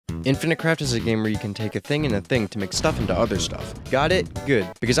Infinite Craft is a game where you can take a thing and a thing to make stuff into other stuff. Got it? Good.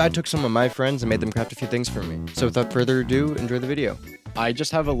 Because I took some of my friends and made them craft a few things for me. So without further ado, enjoy the video. I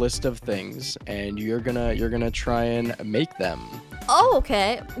just have a list of things, and you're gonna try and make them. Oh,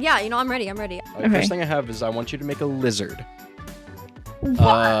 okay. Yeah, you know, I'm ready. Okay. First thing I have is I want you to make a lizard.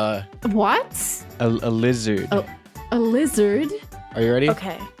 What? What? A lizard. Oh, a lizard? Are you ready?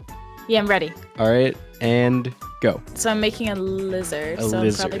 Okay. Yeah, I'm ready. All right, and go. So I'm making a lizard. A so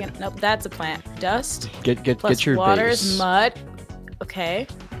lizard. I'm probably gonna. Nope, that's a plant. Dust. Get your water base. is mud. Okay.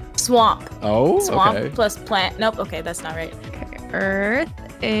 Swamp. Oh, Swamp okay. plus plant. Nope. Okay, that's not right. Okay. Earth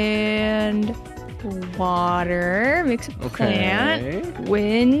and water makes a plant.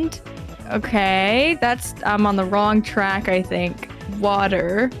 Wind. Okay, I'm on the wrong track, I think.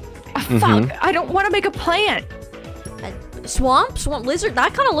 Water. Fuck! I don't want to make a plant. Swamp lizard.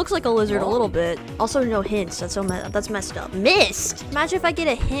 That kind of looks like a lizard a little bit. Also, no hints. That's messed up. Missed. Imagine if I get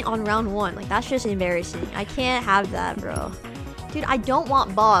a hint on round 1. Like, that's just embarrassing. I can't have that, bro. Dude, I don't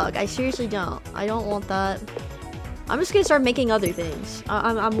want bog. I seriously don't. I don't want that. I'm just gonna start making other things.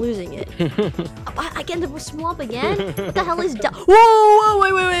 I'm losing it. I get into the swamp again? What the hell is that? Whoa,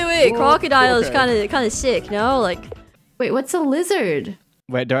 wait. Whoa, Crocodile okay. is kind of sick, no? Like, Wait, what's a lizard?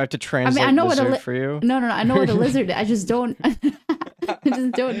 Wait, do I have to translate I know lizard what for you? No, I know what a lizard is. I just don't. I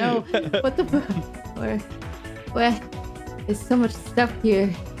just don't know what the. Where? There's so much stuff here.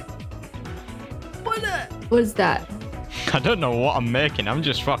 What is that? I don't know what I'm making. I'm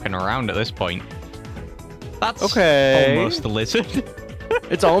just fucking around at this point. That's Okay. almost a lizard.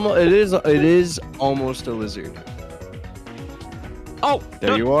 It's almost. It is almost a lizard. Oh,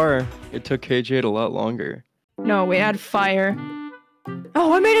 There you are. It took KJ a lot longer. No, we had fire.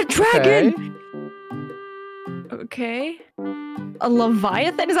 Oh, I made a dragon! Okay. A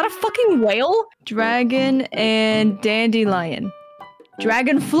leviathan? Is that a fucking whale? Dragon and dandelion.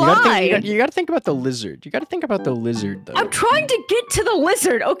 Dragonfly! You gotta think about the lizard. You gotta think about the lizard, though. I'm trying to get to the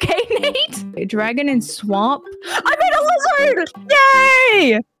lizard, okay, Nate? Okay, dragon and swamp. I made a lizard!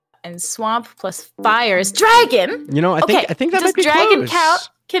 Yay! And swamp plus fire is dragon. You know, I think that Does might be dragon close. count?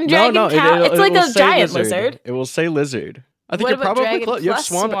 Can dragon count? It's it like will a say giant lizard. It will say lizard. I think What you're about probably dragon close. You have plus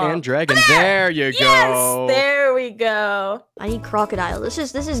swamp swamp? and dragon. There you go. Yes, there we go. I need crocodile. This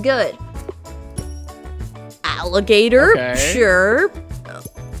is good. Alligator, Okay. sure.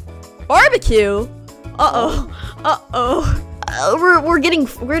 Barbecue. We're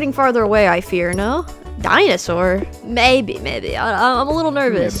getting farther away. I fear. No. Dinosaur. Maybe. I'm a little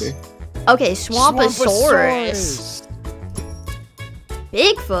nervous. Maybe. Okay, Swamposaurus.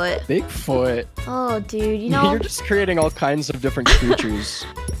 Bigfoot. Bigfoot. Oh, dude. You know. You're just creating all kinds of different creatures.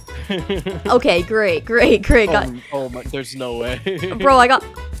 Okay, great. Oh my, there's no way. Bro,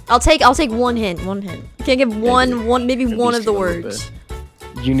 I'll take one hint. Can't give maybe At one least of the a little words.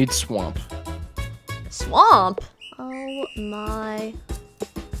 bit. You need swamp. Swamp? Oh my.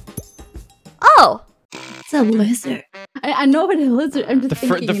 Oh! It's a lizard. I know what a lizard. I'm just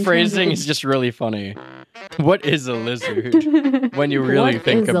thinking The in phrasing terms is just really funny. What is a lizard? When you really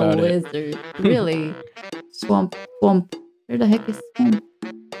think about it. What is a lizard? Really? Swamp. Where the heck is swamp?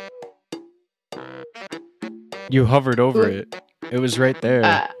 You hovered over it. It was right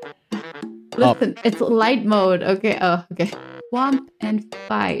there. Listen, it's light mode. Okay. Oh, okay. Swamp and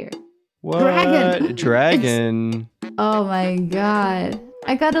fire. What? dragon. Dragon. Oh my god.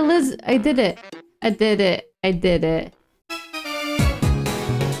 I got a lizard. I did it.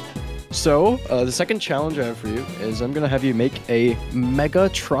 So, the second challenge I have for you is I'm gonna have you make a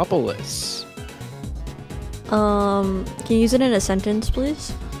Megatropolis. Can you use it in a sentence,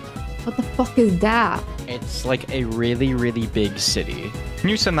 please? What the fuck is that? It's like a really, really big city. Can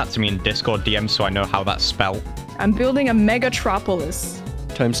you send that to me in Discord DM so I know how that's spelled? I'm building a megatropolis.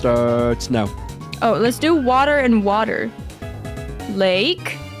 Time starts now. Oh, let's do water and water.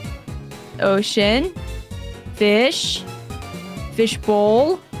 Lake. Ocean. Fish. Fish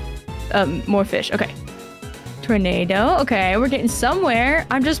bowl. More fish. Okay. Tornado. Okay, we're getting somewhere.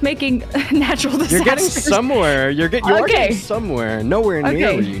 I'm just making natural disasters. You're getting somewhere. You are Okay. getting somewhere. Nowhere near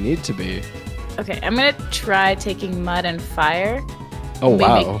Okay. where you need to be. Okay, I'm gonna try taking mud and fire. Oh, We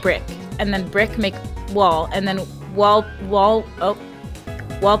wow. make brick, and then brick make wall, and then wall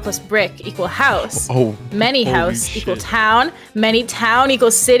plus brick equal house. Oh, Many holy house equal shit. town. Many town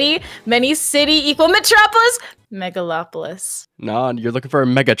equals city. Many city equal metropolis. Megalopolis. nah, you're looking for a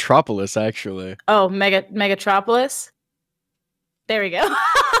Megatropolis, actually. Oh, megatropolis. There we go.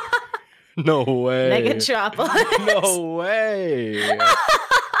 No way. Megatropolis. No way. Alright,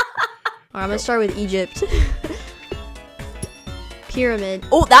 I'm gonna start with Egypt. Pyramid.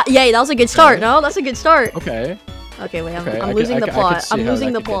 Oh, that was a good start. No, that's a good start. Okay. Okay, wait, Okay, I'm losing the I plot. could see I'm how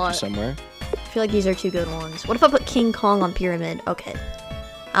losing that the could get you plot. somewhere. I feel like these are two good ones. What if I put King Kong on Pyramid? Okay.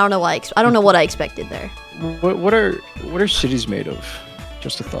 I don't know why. I don't know what I expected there. What are cities made of?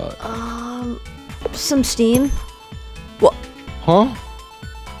 Just a thought. Some steam. Huh?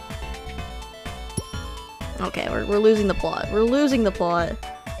 Okay, we're losing the plot. We're losing the plot.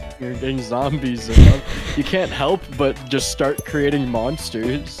 You're getting zombies. And you can't help but just start creating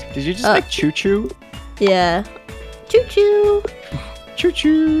monsters. Did you just make Choo Choo? Yeah. Choo choo. Choo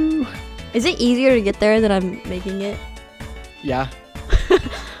Choo. Is it easier to get there than I'm making it? Yeah.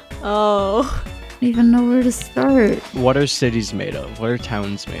 Oh. I don't even know where to start. What are cities made of? What are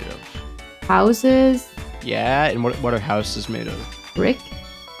towns made of? Houses, Yeah, and what are houses made of? brick,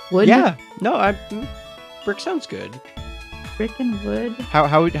 wood. Yeah. No, brick sounds good. Brick and wood.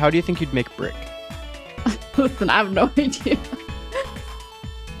 How do you think you'd make brick? Listen, I have no idea.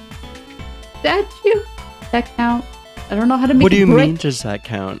 Statue? That count? I don't know how to make What do you brick. mean? Does that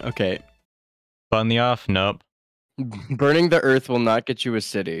count? Okay. Burn the earth? Nope. Burning the earth will not get you a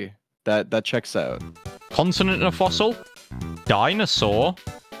city. That checks out. Consonant and a fossil? Dinosaur?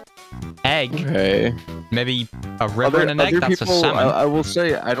 Egg? Okay. Maybe a river and an egg? That's a salmon. I will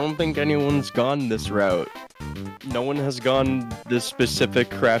say, I don't think anyone's gone this route. No one has gone this specific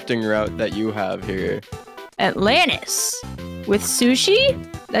crafting route that you have here. Atlantis with sushi?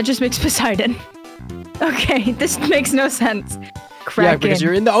 That just makes Poseidon. Okay, this makes no sense. Kraken. Yeah, because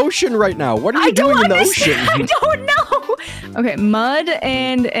you're in the ocean right now. What are you I don't doing in the understand. ocean? I don't know. Okay, mud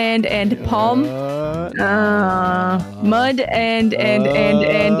and palm. Mud and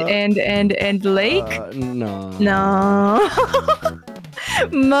lake. No. No.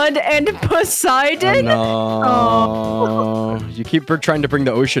 Mud and Poseidon. No. You keep trying to bring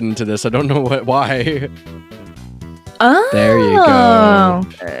the ocean into this. I don't know why. Oh. There you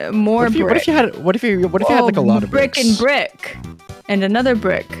go. More brick. What if you had like a lot of brick bricks? and brick, and another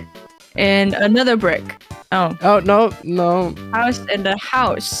brick, and another brick. Oh, Oh no. house and a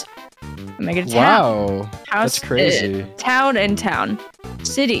house. Make it a town. Wow. House, That's crazy. Town and town.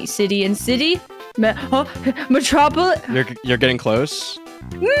 City and city. Metropolis. You're getting close.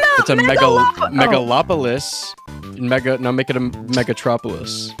 No, It's a megalopolis. megalopolis. Now make it a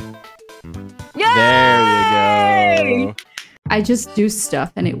megatropolis. Yay! There you go. I just do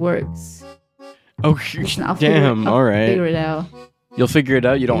stuff and it works. Oh, Listen, I'll damn. All figure right. it out. You'll figure it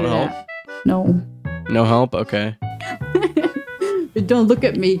out. You don't Figure it help. out. No. No help. Okay. Don't look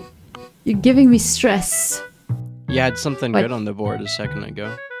at me. You're giving me stress. You had something What? good on the board a second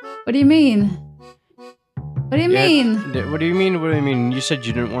ago. What do you mean? What do you mean? What do you mean? What do you mean? You said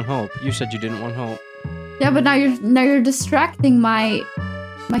you didn't want help. You said you didn't want help. Yeah, but now you're distracting my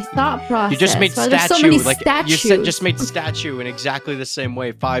thought process. You just made Why there's statue. so many like statues. you said, just made statue in exactly the same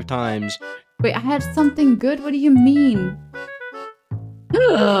way 5 times. Wait, I had something good? What do you mean?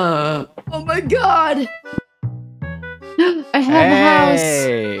 Oh my god! I have a house.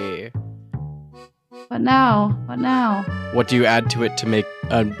 Hey. What now? What now? What do you add to it to make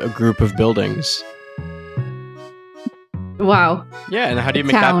a group of buildings? Wow. Yeah, and how do you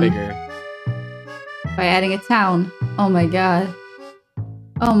make Town. that bigger? By adding a town. Oh my god.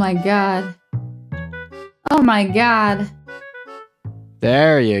 Oh my god. Oh my god.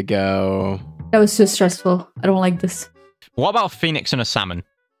 There you go. That was so stressful. I don't like this. What about a phoenix and a salmon?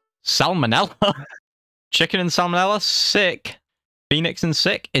 Salmonella? Chicken and salmonella? Sick. Phoenix and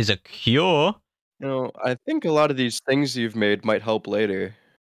sick is a cure. You know, I think a lot of these things you've made might help later.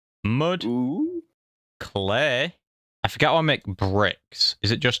 Mud. Ooh. Clay. I forget how I make bricks.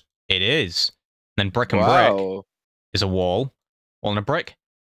 Is it just... It is. And then brick and brick Wow. is a wall. Wall and a brick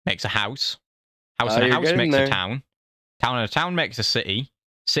makes a house. House and a You're house getting makes there. a town. Town and a town makes a city.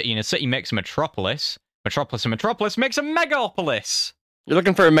 City and a city makes a metropolis. Metropolis and metropolis makes a megalopolis. You're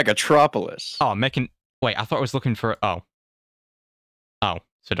looking for a megatropolis. Oh, I'm making... Wait, I thought I was looking for... Oh. Oh,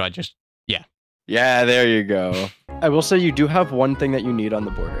 so do I just... Yeah, there you go. I will say you do have one thing that you need on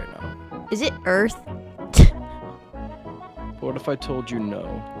the board right now. Is it Earth? But what if I told you no?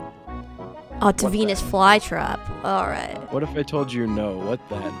 Oh, it's a What Venus then? flytrap. Alright. What if I told you no? What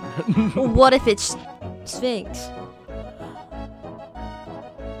then? What if it's Sphinx?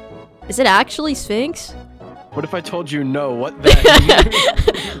 Is it actually Sphinx? What if I told you no? What then?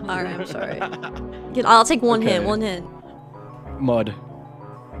 Alright, I'm sorry. I'll take one hint, Okay. one hint. Mud.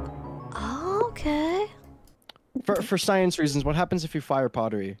 Oh, okay. For science reasons, what happens if you fire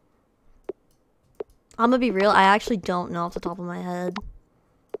pottery? I'm gonna be real, I actually don't know off the top of my head.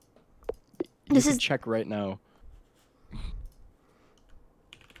 You This could is- check right now.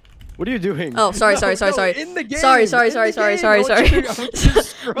 What are you doing? Oh, sorry. In the game. Sorry. In the game.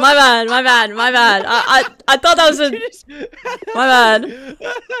 My bad. I thought that was a. My bad.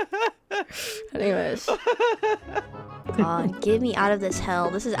 Anyways. God, get me out of this hell.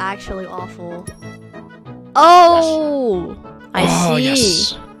 This is actually awful. Oh, I see.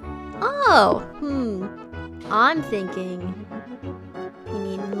 Yes. Oh, I'm thinking you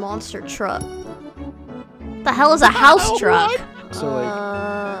need monster truck. The hell is a house truck? So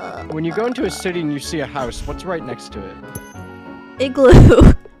like, when you go into a city and you see a house, what's right next to it?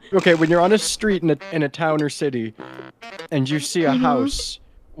 Igloo. Okay, when you're on a street in a town or city, and you see a house,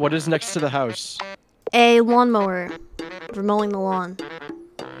 what is next to the house? A lawnmower for mowing the lawn.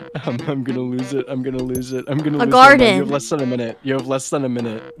 I'm gonna lose it. I'm gonna lose it. A garden. You have less than a minute. You have less than a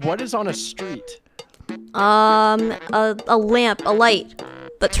minute. What is on a street? A lamp, a light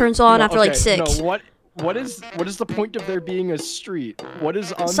that turns on after like 6. No, what is the point of there being a street? What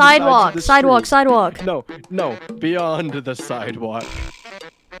is on sidewalk, the sides of the sidewalk. street? No, beyond the sidewalk.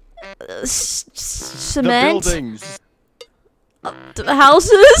 Cement. The buildings. The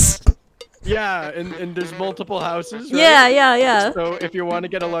houses. Yeah, and there's multiple houses, right? Yeah. So if you want to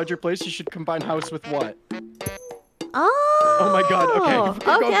get a larger place, you should combine house with what? Oh my god, okay.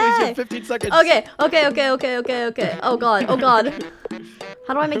 Go, please, you have 15 seconds. Okay. Oh god.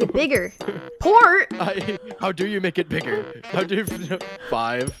 How do I make it bigger? Port? How do you make it bigger? How do you...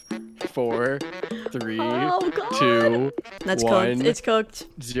 5, 4, 3, Oh god. 2, That's 1, cooked. It's cooked.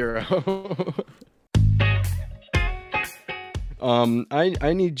 0.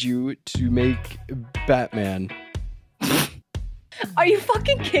 I need you to make Batman. Are you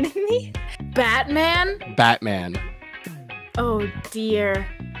fucking kidding me? Batman? Oh dear.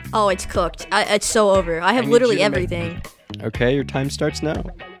 Oh, it's cooked. It's so over. I have need literally you to everything. Okay, your time starts now.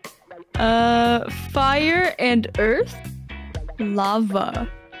 Fire and earth, lava,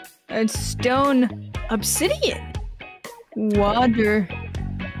 and stone, obsidian, water,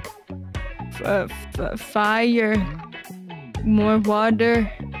 fire, more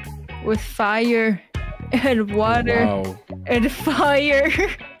water, with fire, and water, Wow. and fire,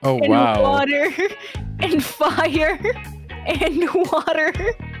 Oh, and wow. water, and fire, and water.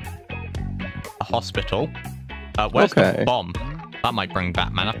 A hospital. Where's Okay. the bomb? That might bring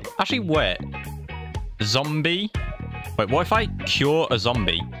Batman up. Actually, wait. Zombie? Wait, what if I cure a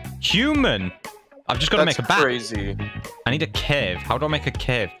zombie? Human! I've just got to make a bat. crazy. I need a cave. How do I make a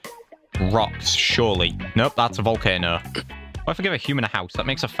cave? Rocks, surely. Nope, that's a volcano. What if I give a human a house? That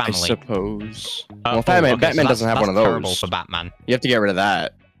makes a I family. suppose. Oh, Batman okay, so doesn't have one of that's terrible those. for Batman. You have to get rid of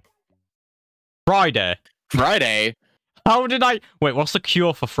that. Friday. Friday? How did I... Wait, what's the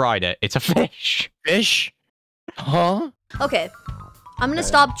cure for Friday? It's a fish. Fish? Huh? Okay. I'm gonna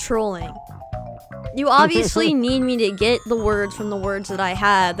stop trolling. You obviously need me to get the words from the words that I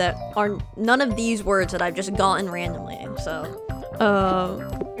had that are none of these words that I've just gotten randomly. So, oh,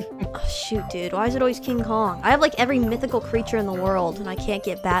 shoot, dude. Why is it always King Kong? I have like every mythical creature in the world and I can't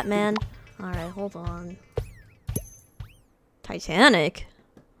get Batman. Alright, hold on. Titanic?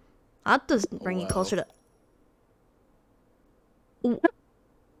 That doesn't bring you closer to...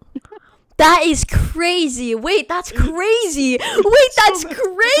 That is crazy. Wait, that's crazy. Wait, that's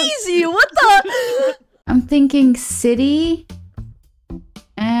crazy. What the? I'm thinking city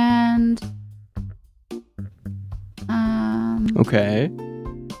and Okay.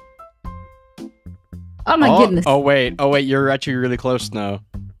 oh my goodness. Oh wait, you're actually really close now.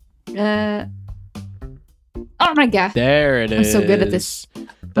 Oh my god. There it I'm is. so good at this.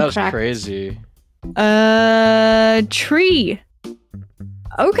 That was Cracked. crazy. Tree.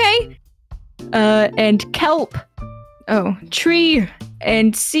 Okay. And kelp. Oh, tree.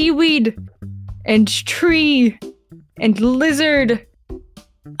 And seaweed. And tree. And lizard.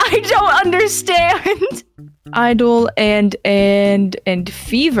 I don't understand. Idle and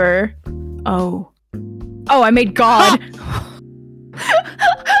fever. Oh. Oh, I made God.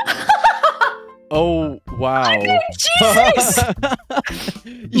 Oh wow. Jesus!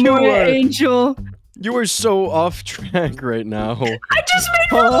 you My are angel. you are so off track right now. I just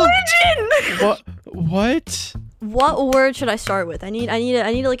made religion. What? What word should I start with? I need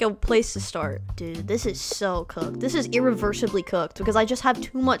like a place to start. Dude, this is so cooked. This is irreversibly cooked because I just have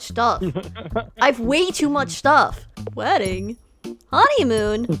too much stuff. I have way too much stuff. Wedding.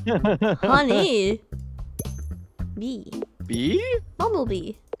 Honeymoon. Honey. Bee. Bee?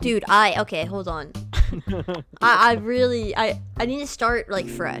 Bumblebee. Dude, okay, hold on. I need to start like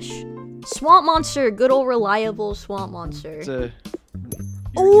fresh. Swamp monster, good old reliable swamp monster.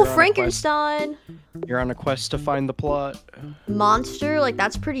 Oh, Frankenstein. You're on a quest to find the plot. Monster, like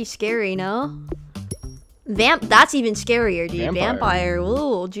that's pretty scary, no? That's even scarier, dude. Vampire. Vampire.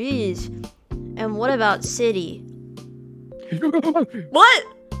 Ooh, jeez. And what about city? What?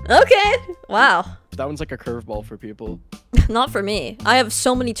 Okay. Wow. That one's like a curveball for people. Not for me. I have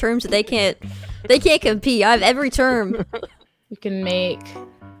so many terms that they can't compete. I have every term. You can make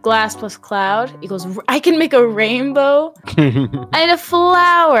glass plus cloud equals. I can make a rainbow and a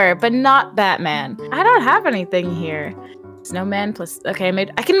flower, but not Batman. I don't have anything here. Snowman plus. Okay,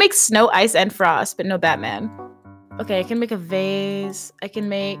 I can make snow, ice, and frost, but no Batman. Okay, I can make a vase. I can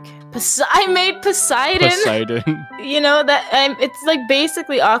make. I made Poseidon. Poseidon. You know that it's like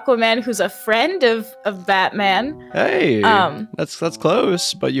basically Aquaman, who's a friend of Batman. Hey, that's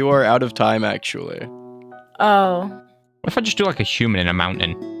close, but you are out of time actually. Oh. What if I just do like a human in a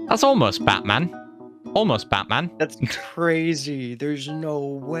mountain? That's almost Batman. Almost Batman. That's crazy. There's no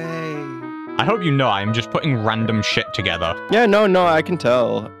way. I hope you know I'm just putting random shit together. Yeah, no, I can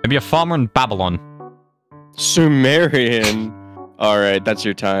tell. Maybe a farmer in Babylon. Sumerian. All right, that's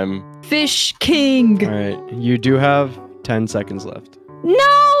your time. Fish King. All right, you do have 10 seconds left. No,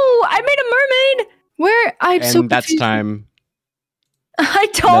 I made a mermaid. Where I'm so And that's confused. time. I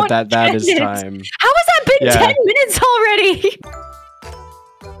don't. That is get it. time. How has that been Yeah. 10 minutes already?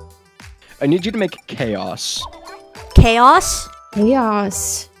 I need you to make chaos. Chaos?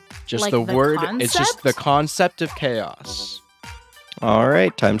 Chaos. Just Like the the word. It's just the concept? concept of chaos. All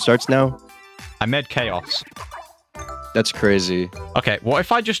right, time starts now. I made chaos. That's crazy. Okay, what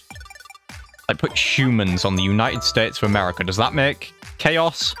if I just like put humans on the United States of America? Does that make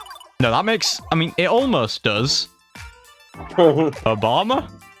chaos? No, that makes. I mean, it almost does. Obama?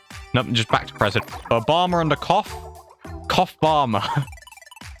 Nope, just back to president. Obama and a cough. Cough Barmer.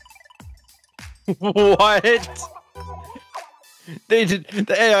 What?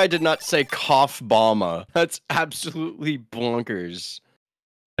 The AI did not say cough bomber. That's absolutely bonkers.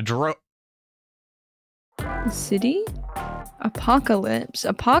 A dro. City? Apocalypse.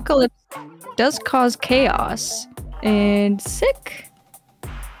 Apocalypse does cause chaos. And sick.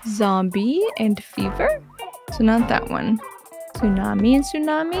 Zombie and fever. So not that one. Tsunami and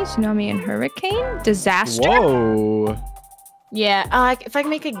tsunami. Tsunami and hurricane. Disaster. Whoa. Yeah, if I can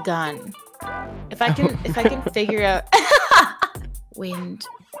make a gun. If I can figure out wind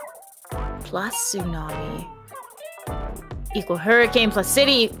plus tsunami equal hurricane plus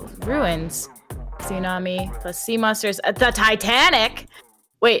city ruins. Tsunami plus sea monsters. The Titanic.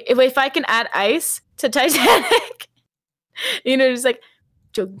 Wait, if I can add ice to Titanic, you know, just like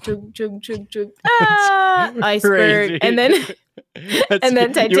chug chug chug chug chug. Iceberg, Crazy. and then and then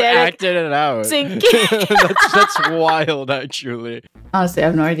You Titanic acted it out. sinking. that's wild, actually. Honestly, I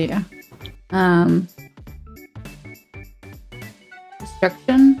have no idea.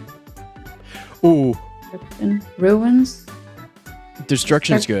 Destruction. Ooh, Destruction. Ruins.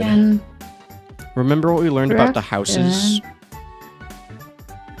 destruction's good. Destruction. Remember what we learned about the houses? Destruction.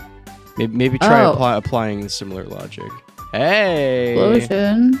 Maybe try Oh. applying similar logic. Hey.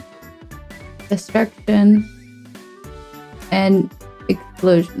 Explosion. Destruction. And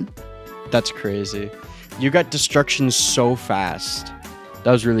explosion. That's crazy. You got destruction so fast.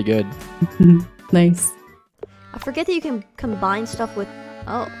 That was really good. Nice. I forget that you can combine stuff with.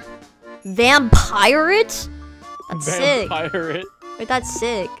 Oh. Vampirate? That's sick. Vampirate. Wait, that's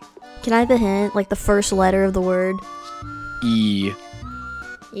sick. Can I have a hint? Like the first letter of the word? E.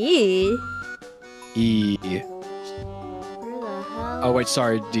 E? E. Where the hell? Oh wait,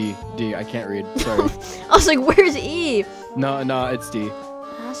 sorry. D. I can't read. Sorry. I was like, where's E? no, it's D. It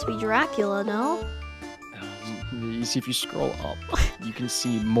has to be Dracula, no? You see, if you scroll up, you can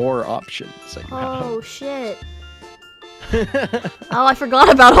see more options. Like Oh, shit. Oh, I forgot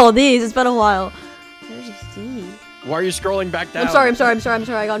about all these. It's been a while. Where's E? Why are you scrolling back down? I'm sorry.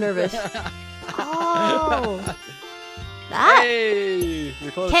 I got nervous. Oh. That? Hey,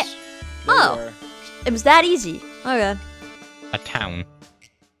 you're close. Ca- There you Oh. are. It was that easy. Okay. A town.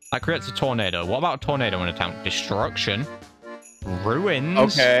 That creates a tornado. What about a tornado in a town? Destruction. Ruins.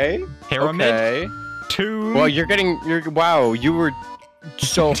 Okay. Pyramid. Okay. Tomb. Well, wow, you were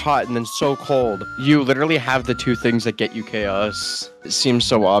so hot and then so cold. You literally have the two things that get you chaos. It seems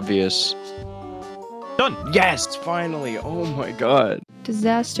so obvious. Done. Yes, finally. Oh my god.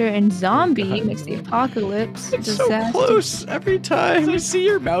 Disaster and zombie makes the apocalypse. It's Disaster. so close every time. You see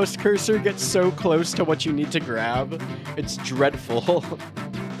your mouse cursor get so close to what you need to grab. It's dreadful.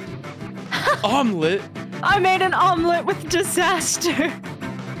 Omelet. I made an omelet with disaster.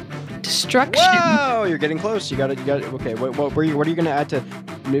 Destruction. Whoa, you're getting close. You got it. Okay, what are you gonna add to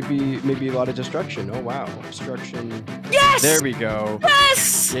maybe a lot of destruction? Oh wow, destruction. Yes! There we go.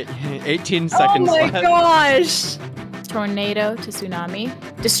 Yes! 18 seconds Oh my left. gosh! tornado to tsunami.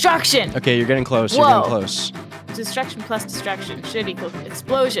 Destruction! Okay, you're getting close. You're Whoa. getting close. Destruction plus destruction should equal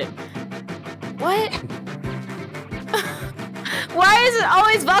explosion. What? Why is it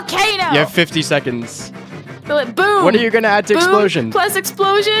always volcano? You have 50 seconds. Boom! What are you gonna add to Boom explosion? plus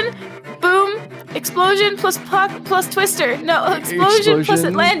explosion. Boom. Explosion plus Puck plus Twister. No, explosion plus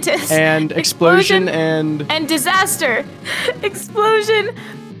Atlantis. And explosion and... And disaster. Explosion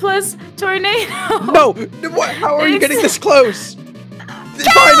plus tornado. No! What? How are you getting this close?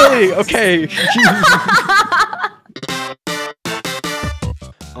 Finally! Okay.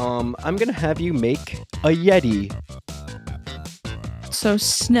 I'm gonna have you make a Yeti. So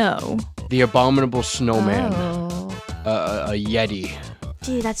snow. The abominable snowman. Oh. A Yeti.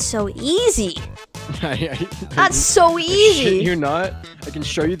 Dude, that's so easy. That's That's so Shit, easy. you're not? I can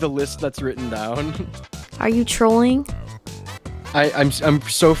show you the list that's written down. Are you trolling? I'm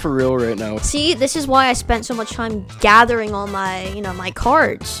so for real right now. See, this is why I spent so much time gathering all my, my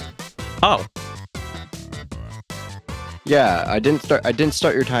cards. Oh, Yeah, I didn't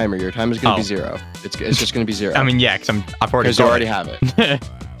start your timer. Your timer's gonna be Oh. 0. It's just gonna be 0. I mean, yeah, because I've already because you got already it. have it.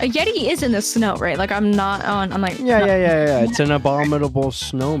 A Yeti is in the snow, right? Like I'm not on. I'm like Yeah. It's an abominable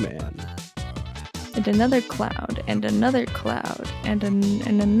snowman. And another cloud, and another cloud, and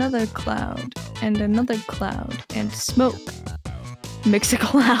another cloud, and another cloud, and smoke. Mix a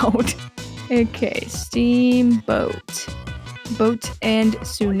cloud. Okay, steamboat, boat and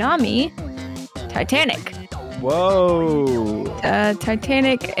tsunami, Titanic. Whoa.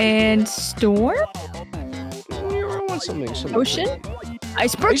 Titanic and storm, You want something. ocean,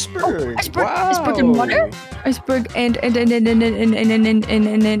 iceberg, Iceberg. iceberg, Wow. iceberg and water, iceberg and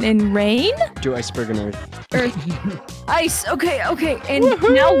rain, Do iceberg and earth. earth, ice. Okay, and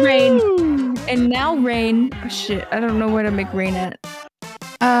now rain, and now rain. Oh, shit, I don't know where to make rain at.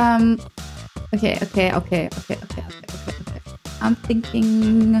 Okay. I'm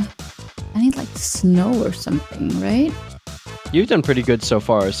thinking I need like snow or something, right? You've done pretty good so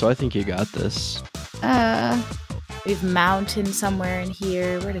far, so I think you got this. We have mountain somewhere in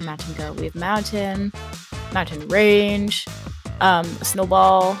here. Where did mountain go? We have mountain range,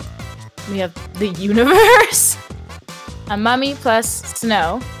 snowball. We have the universe. A mummy plus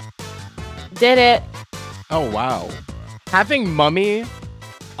snow. Did it. Oh wow. Having Mummy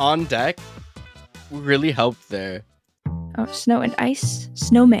on deck really helped there. Oh, snow and ice,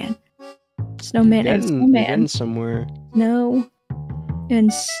 snowman, snowman and You're snowman, getting somewhere. snow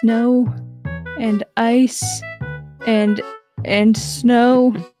and ice and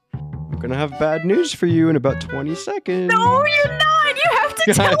snow. I'm gonna have bad news for you in about 20 seconds. No, you're not. You have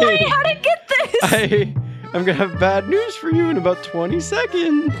to tell me how to get this. I'm gonna have bad news for you in about 20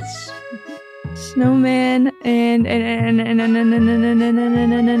 seconds. Snowman and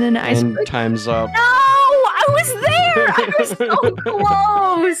ice. And time's up. No, I was there. I was so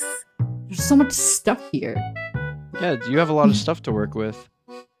close. There's so much stuff here. Yeah, you have a lot of stuff to work with.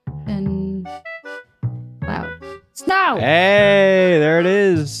 And cloud. Snow! Hey, there it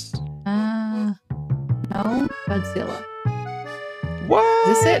is. No, Godzilla. What?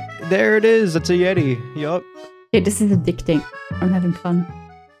 Is this it? There it is. It's a Yeti. Yup. Okay, this is addicting. I'm having fun.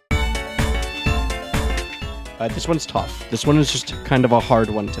 This one's tough. This one is just kind of a hard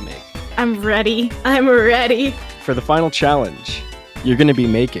one to make. I'm ready. I'm ready. For the final challenge, you're gonna be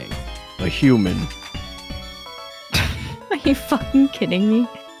making a human. Are you fucking kidding me?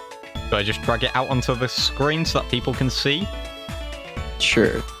 Do I just drag it out onto the screen so that people can see?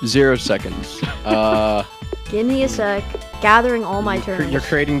 Sure. 0 seconds. Give me a sec. Gathering all my turns. You're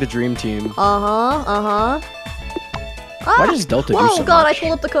creating the dream team. Uh-huh. Why does Delta do Whoa, so God, much? I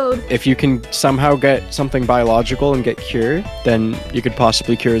pulled up the code. If you can somehow get something biological and get cure, then you could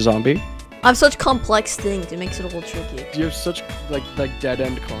possibly cure a zombie. I have such complex things, it makes it a little tricky. You have such like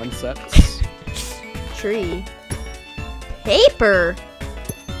dead-end concepts. Tree. Paper!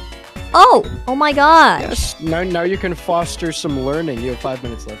 Oh my gosh. Yes, now you can foster some learning. You have 5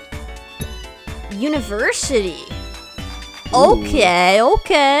 minutes left. University. Okay.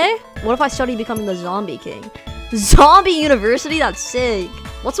 What if I study becoming the zombie king? Zombie university? That's sick.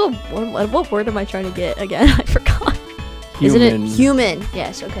 What word am I trying to get again? I forgot. Isn't it human?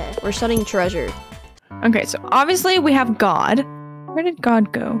 Yes, okay. We're studying treasure. Okay, so obviously we have God. Where did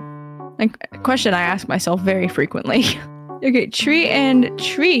God go? Like, a question I ask myself very frequently. Okay, tree and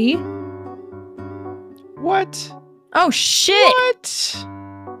tree. What? Oh shit! What?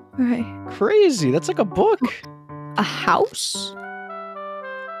 Okay, Crazy. That's like a book. a house?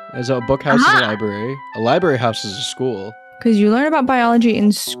 There's a book house and a library. A library house is a school. Because you learn about biology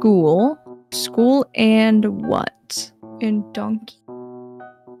in school. School and what? And donkey.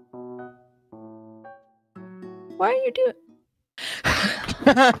 Why are you doing?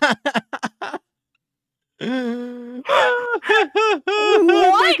 Oh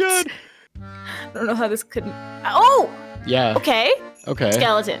my God. I don't know how this couldn't. Oh, Yeah. okay. Okay.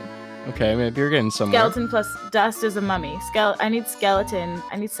 Skeleton. Okay, maybe you're getting somewhere. Skeleton plus dust is a mummy. I need skeleton.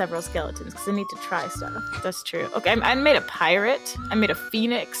 I need several skeletons because I need to try stuff. That's true. Okay, I made a pirate. I made a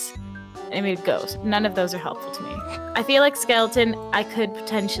phoenix. And I made a ghost. None of those are helpful to me. I feel like skeleton, I could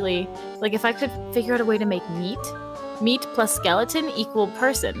potentially, like if I could figure out a way to make meat plus skeleton equal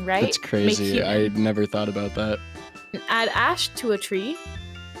person, right? That's crazy. Make I never thought about that. add ash to a tree,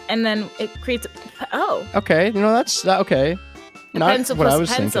 and then it creates. Oh, Okay, you know that's okay. Not pencil what I plus was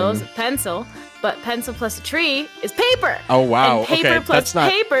pencils, thinking. pencil, but pencil plus a tree is paper. Oh wow. And paper Okay, plus that's not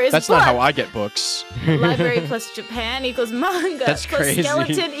paper is that's book. not how I get books. Library plus Japan equals manga. That's plus crazy.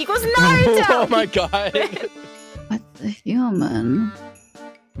 skeleton equals Naruto. Oh my God. What's a human?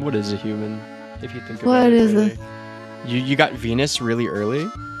 What is a human? If you think about What it. is really. You got Venus really early?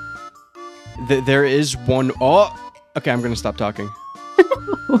 There is one. Oh, okay. I'm gonna stop talking.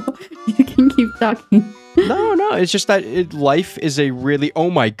 You can keep talking. No. It's just that life is a really. Oh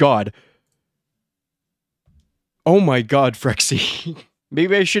my God. Oh my God, Frexy.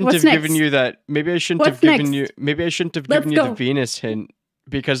 Maybe I shouldn't What's have given next? you that. Maybe I shouldn't What's have given next? you. Maybe I shouldn't have Let's given you the go. Venus hint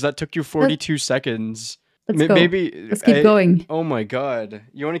because that took you 42 seconds. Let's go. Maybe. Let's keep going. Oh my God.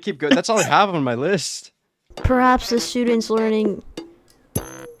 You want to keep going? That's all I have on my list. Perhaps the student's learning.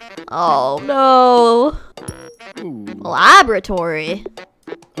 Oh no. Ooh. Laboratory.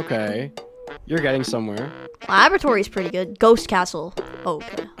 Okay. You're getting somewhere. Laboratory's pretty good. Ghost Castle.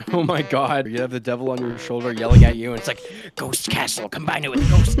 Okay. Oh my God. You have the devil on your shoulder yelling at you, and it's like, Ghost Castle, combine it with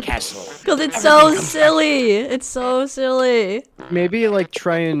Ghost Castle. Because it's so silly. It's so silly. Maybe, like,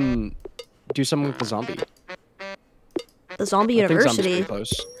 try and do something with the zombie. The Zombie I think zombie's University. pretty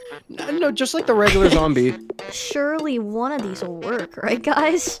close. No, just like the regular zombie. Surely one of these will work, right,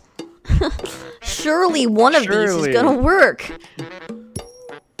 guys? Surely one of these Surely. is gonna work.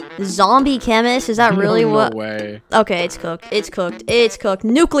 Zombie chemist? Is that really no what? way. Okay, it's cooked. It's cooked. It's cooked.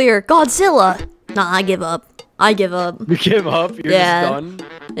 Nuclear. Godzilla. Nah, I give up. I give up. You give up? You're Yeah. just done?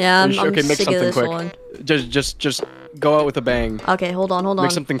 Yeah, I'm Okay, make sick of something this quick. one. Just go out with a bang. Okay, hold on.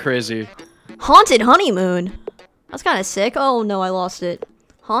 Make something crazy. Haunted honeymoon. That's kind of sick. Oh no, I lost it.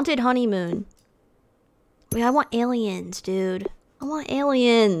 Haunted honeymoon. Wait, I want aliens, dude. I want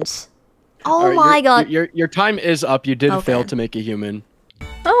aliens. Oh Alright, my God. Your time is up. You did Okay. fail to make a human.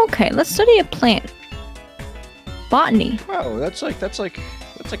 Okay, let's study a plant. Botany. Wow, that's like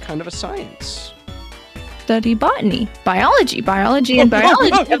kind of a science. Study botany. Biology. Biology and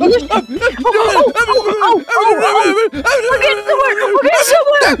biology. Evolution.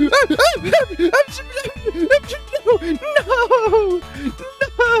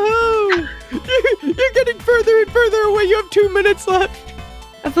 No! You're getting further and further away. You have 2 minutes left.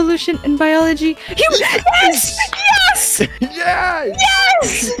 Evolution and biology. Yes! Yes!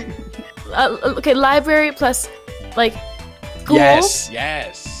 Yes! Okay, library plus like school.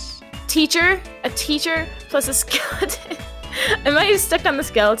 Yes. Teacher. A teacher plus a skeleton. Am I stuck on the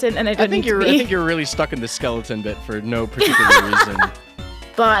skeleton and I don't I think need to be? you're really stuck in the skeleton bit for no particular reason.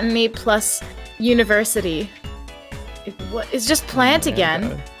 Botany plus university. It's just plant again.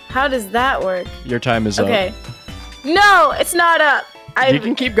 God. How does that work? Your time is Okay. up. No, it's not up. You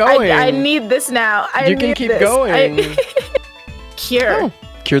can keep going. I need this now. You can keep going. Cure. Oh,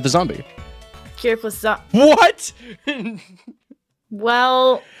 cure the zombie. Cure plus What?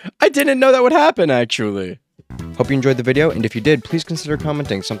 Well, I didn't know that would happen, actually. Hope you enjoyed the video, and if you did, please consider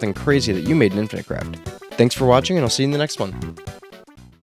commenting something crazy that you made in Infinite Craft. Thanks for watching, and I'll see you in the next one.